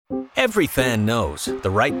Every fan knows the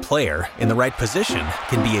right player in the right position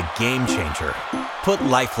can be a game changer. Put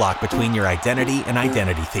LifeLock between your identity and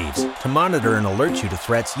identity thieves to monitor and alert you to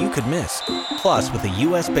threats you could miss. Plus, with a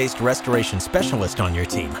U.S.-based restoration specialist on your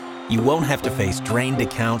team, you won't have to face drained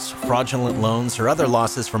accounts, fraudulent loans, or other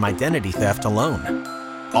losses from identity theft alone.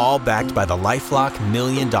 All backed by the LifeLock $1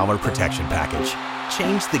 Million Protection Package.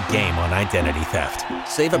 Change the game on identity theft.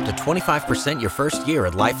 Save up to 25% your first year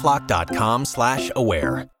at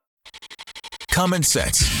LifeLock.com/aware. Common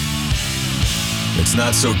sense. It's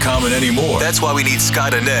not so common anymore. That's why we need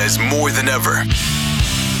Scott ANEZ more than ever.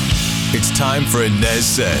 It's time for ANEZ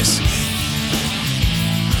Says.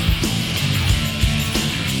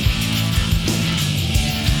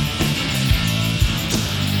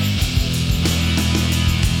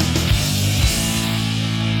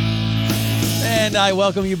 And I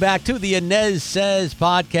welcome you back to the ANEZ Says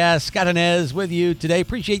podcast. Scott ANEZ with you today.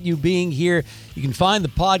 Appreciate you being here. You can find the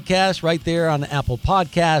podcast right there on Apple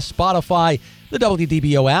Podcasts, Spotify, the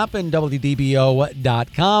WDBO app, and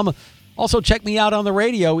WDBO.com. Also, check me out on the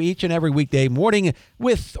radio each and every weekday morning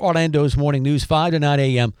with Orlando's Morning News, 5 to 9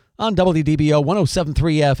 a.m. on WDBO 107.3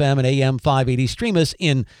 FM and AM 580. Stream us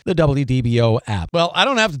in the WDBO app. Well, I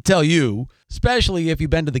don't have to tell you, especially if you've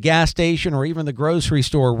been to the gas station or even the grocery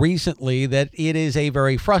store recently, that it is a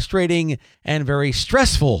very frustrating and very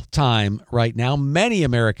stressful time right now. Many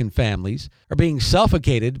American families are being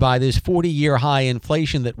suffocated by this 40-year high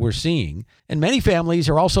inflation that we're seeing. And many families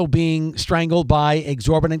are also being strangled by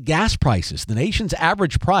exorbitant gas prices. The nation's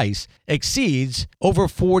average price exceeds over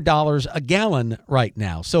 $4 a gallon right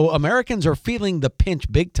now. So Americans are feeling the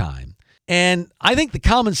pinch big time. And I think the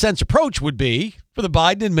common sense approach would be for the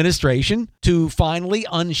Biden administration to finally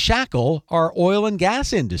unshackle our oil and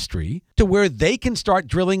gas industry to where they can start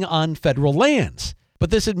drilling on federal lands.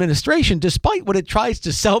 But this administration, despite what it tries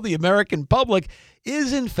to sell the American public,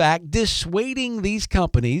 is in fact dissuading these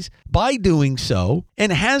companies by doing so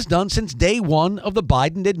and has done since day one of the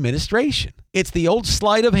Biden administration. It's the old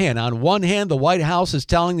sleight of hand. On one hand, the White House is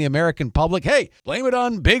telling the American public, hey, blame it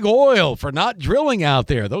on big oil for not drilling out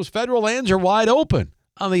there. Those federal lands are wide open.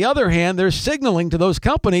 On the other hand, they're signaling to those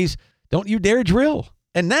companies, don't you dare drill.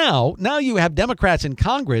 And now you have Democrats in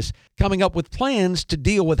Congress coming up with plans to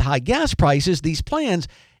deal with high gas prices. These plans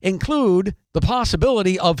include the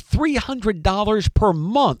possibility of $300 per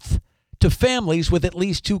month to families with at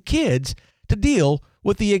least 2 kids to deal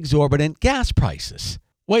with the exorbitant gas prices.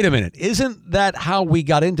 Wait a minute. Isn't that how we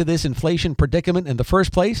got into this inflation predicament in the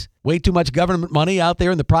first place? Way too much government money out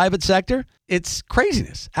there in the private sector? It's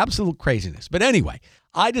craziness, absolute craziness. But anyway,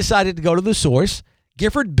 I decided to go to the source.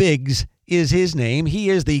 Gifford Biggs is his name. He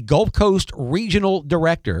is the Gulf Coast Regional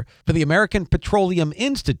Director for the American Petroleum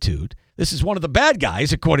Institute. This is one of the bad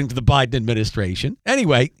guys, according to the Biden administration.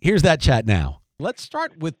 Anyway, here's that chat now. Let's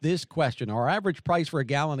start with this question. Our average price for a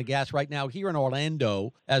gallon of gas right now here in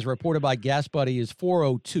Orlando, as reported by Gas Buddy, is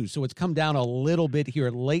 $4.02. So it's come down a little bit here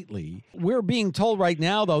lately. We're being told right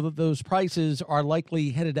now, though, that those prices are likely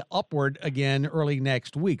headed upward again early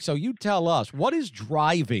next week. So you tell us, what is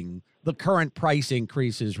driving the current price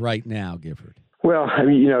increases right now, Gifford? Well, I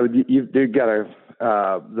mean, you've got to,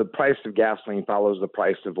 the price of gasoline follows the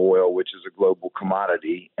price of oil, which is a global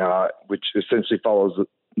commodity, which essentially follows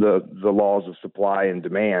the laws of supply and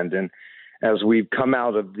demand. And as we've come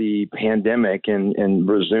out of the pandemic and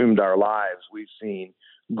resumed our lives, we've seen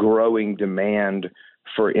growing demand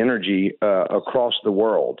for energy across the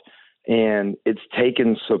world. And it's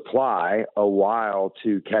taken supply a while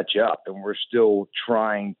to catch up, and we're still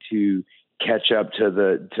trying to catch up to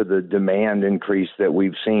the demand increase that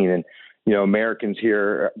we've seen. And Americans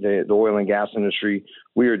here, the oil and gas industry,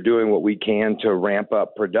 we are doing what we can to ramp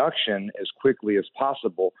up production as quickly as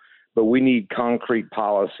possible. But we need concrete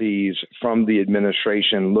policies from the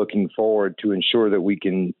administration looking forward to ensure that we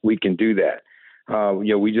can do that.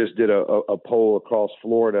 We just did a poll across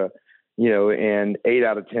Florida, and 8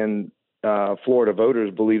 out of 10 Florida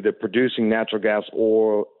voters believe that producing natural gas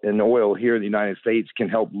oil here in the United States can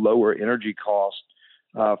help lower energy costs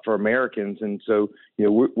for Americans. And so,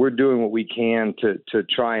 we're doing what we can to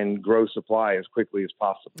try and grow supply as quickly as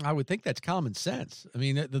possible. I would think that's common sense. I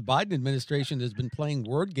mean, the Biden administration has been playing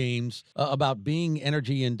word games about being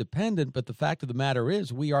energy independent, but the fact of the matter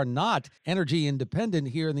is we are not energy independent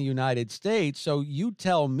here in the United States. So you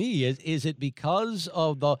tell me, is it because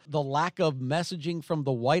of the lack of messaging from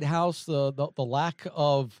the White House, the lack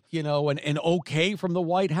of, an okay from the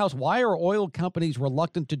White House? Why are oil companies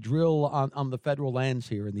reluctant to drill on the federal lands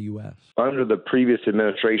here in the U.S.? Under the previous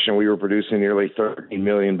administration, we were producing nearly 13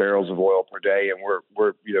 million barrels of oil per day, and we're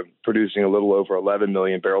producing a little over 11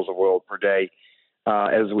 million barrels of oil per day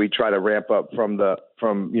as we try to ramp up from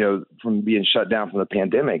being shut down from the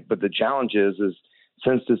pandemic. But the challenge is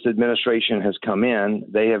since this administration has come in,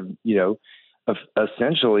 they have,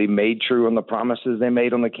 essentially made true on the promises they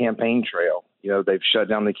made on the campaign trail. They've shut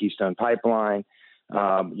down the Keystone Pipeline.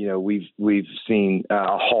 We've seen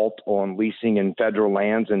a halt on leasing in federal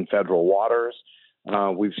lands and federal waters.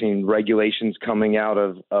 We've seen regulations coming out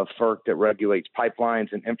of FERC that regulates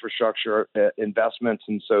pipelines and infrastructure investments.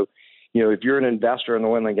 And so, if you're an investor in the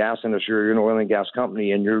oil and gas industry, or you're an oil and gas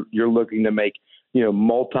company, and you're looking to make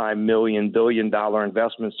multi-million, billion-dollar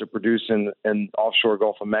investments to produce in offshore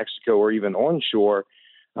Gulf of Mexico or even onshore,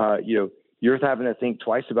 you're having to think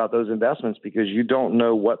twice about those investments because you don't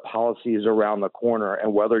know what policy is around the corner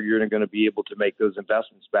and whether you're going to be able to make those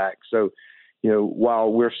investments back. So,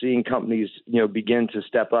 while we're seeing companies, begin to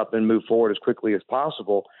step up and move forward as quickly as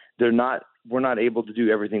possible, we're not able to do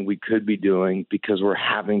everything we could be doing because we're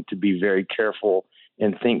having to be very careful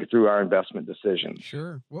and think through our investment decisions.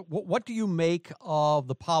 Sure. What do you make of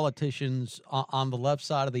the politicians on the left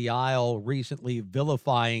side of the aisle recently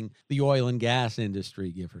vilifying the oil and gas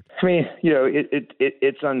industry, Gifford? I mean,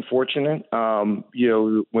 it's unfortunate.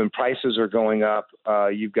 When prices are going up,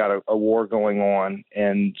 you've got a war going on.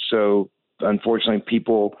 And so, unfortunately,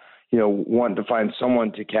 people, want to find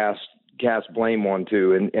someone to cast blame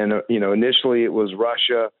onto. And initially it was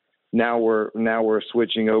Russia. Now we're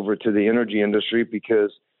switching over to the energy industry because,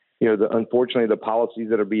 unfortunately, the policies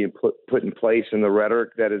that are being put in place and the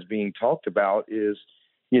rhetoric that is being talked about is,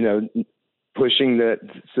 pushing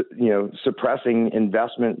suppressing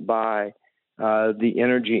investment by the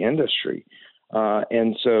energy industry.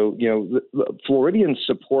 And so, Floridians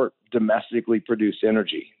support domestically produced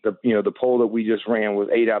energy. The poll that we just ran was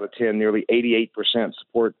 8 out of 10, nearly 88%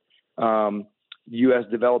 support U.S.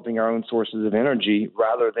 developing our own sources of energy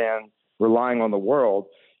rather than relying on the world.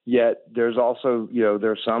 Yet there's also,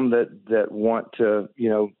 there's some that want to,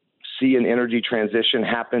 see an energy transition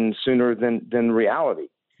happen sooner than reality.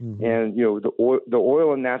 Mm-hmm. And, the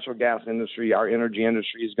oil and natural gas industry, our energy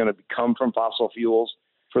industry, is going to come from fossil fuels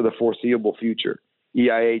for the foreseeable future.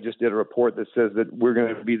 EIA just did a report that says that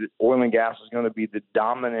oil and gas is going to be the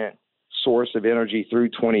dominant source of energy through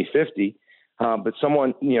 2050. But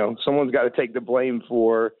someone's got to take the blame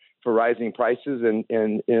for rising prices,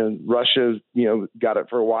 and Russia's, got it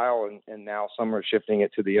for a while, and now some are shifting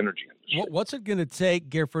it to the energy industry. What's it going to take,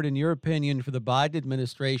 Gifford, in your opinion, for the Biden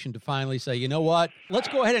administration to finally say, you know what, let's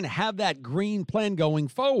go ahead and have that green plan going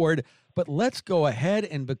forward, but let's go ahead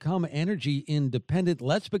and become energy independent.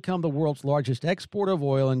 Let's become the world's largest exporter of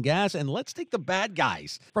oil and gas, and let's take the bad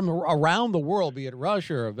guys from around the world, be it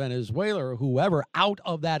Russia or Venezuela or whoever, out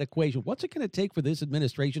of that equation. What's it going to take for this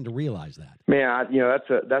administration to realize that? Man,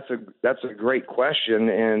 that's a great question,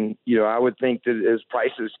 and I would think that as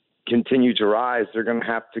prices continue to rise, they're going to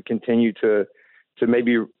have to continue to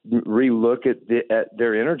maybe relook at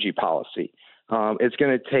their energy policy. It's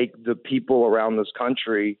going to take the people around this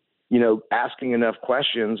country asking enough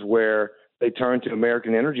questions where they turn to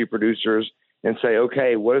American energy producers and say,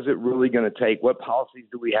 okay, what is it really going to take? What policies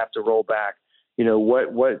do we have to roll back?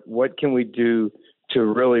 What can we do to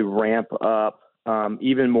really ramp up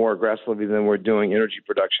even more aggressively than we're doing energy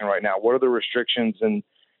production right now? What are the restrictions and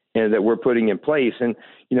that we're putting in place? And,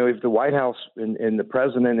 if the White House and the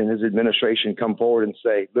president and his administration come forward and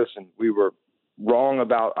say, listen, we were wrong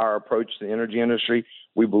about our approach to the energy industry.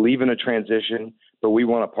 We believe in a transition, but we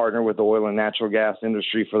want to partner with the oil and natural gas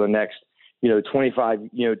industry for the next,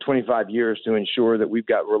 25 years to ensure that we've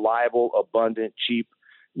got reliable, abundant, cheap,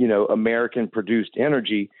 American produced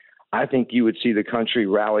energy. I think you would see the country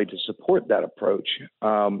rally to support that approach.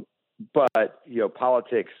 But,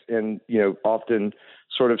 politics and, often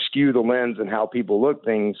sort of skew the lens and how people look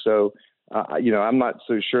things. So, I'm not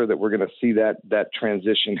so sure that we're going to see that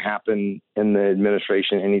transition happen in the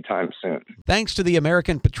administration anytime soon. Thanks to the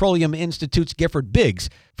American Petroleum Institute's Gifford Biggs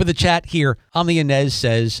for the chat here on the ANEZ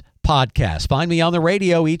Says podcast. Find me on the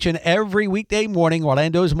radio each and every weekday morning,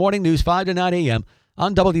 Orlando's Morning News, 5 to 9 a.m.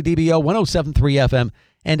 on WDBO 107.3 FM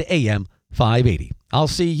and AM 580. I'll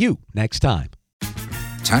see you next time.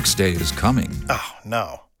 Tax day is coming. Oh,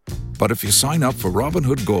 no. But if you sign up for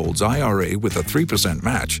Robinhood Gold's IRA with a 3%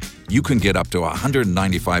 match, you can get up to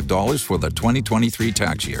 $195 for the 2023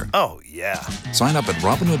 tax year. Oh, yeah. Sign up at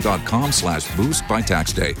Robinhood.com/boost by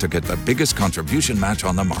tax day to get the biggest contribution match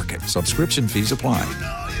on the market. Subscription fees apply.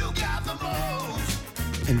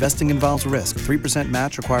 Investing involves risk. 3%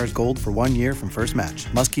 match requires gold for 1 year from first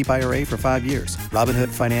match. Must keep IRA for 5 years. Robinhood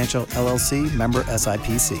Financial, LLC, member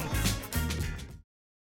SIPC.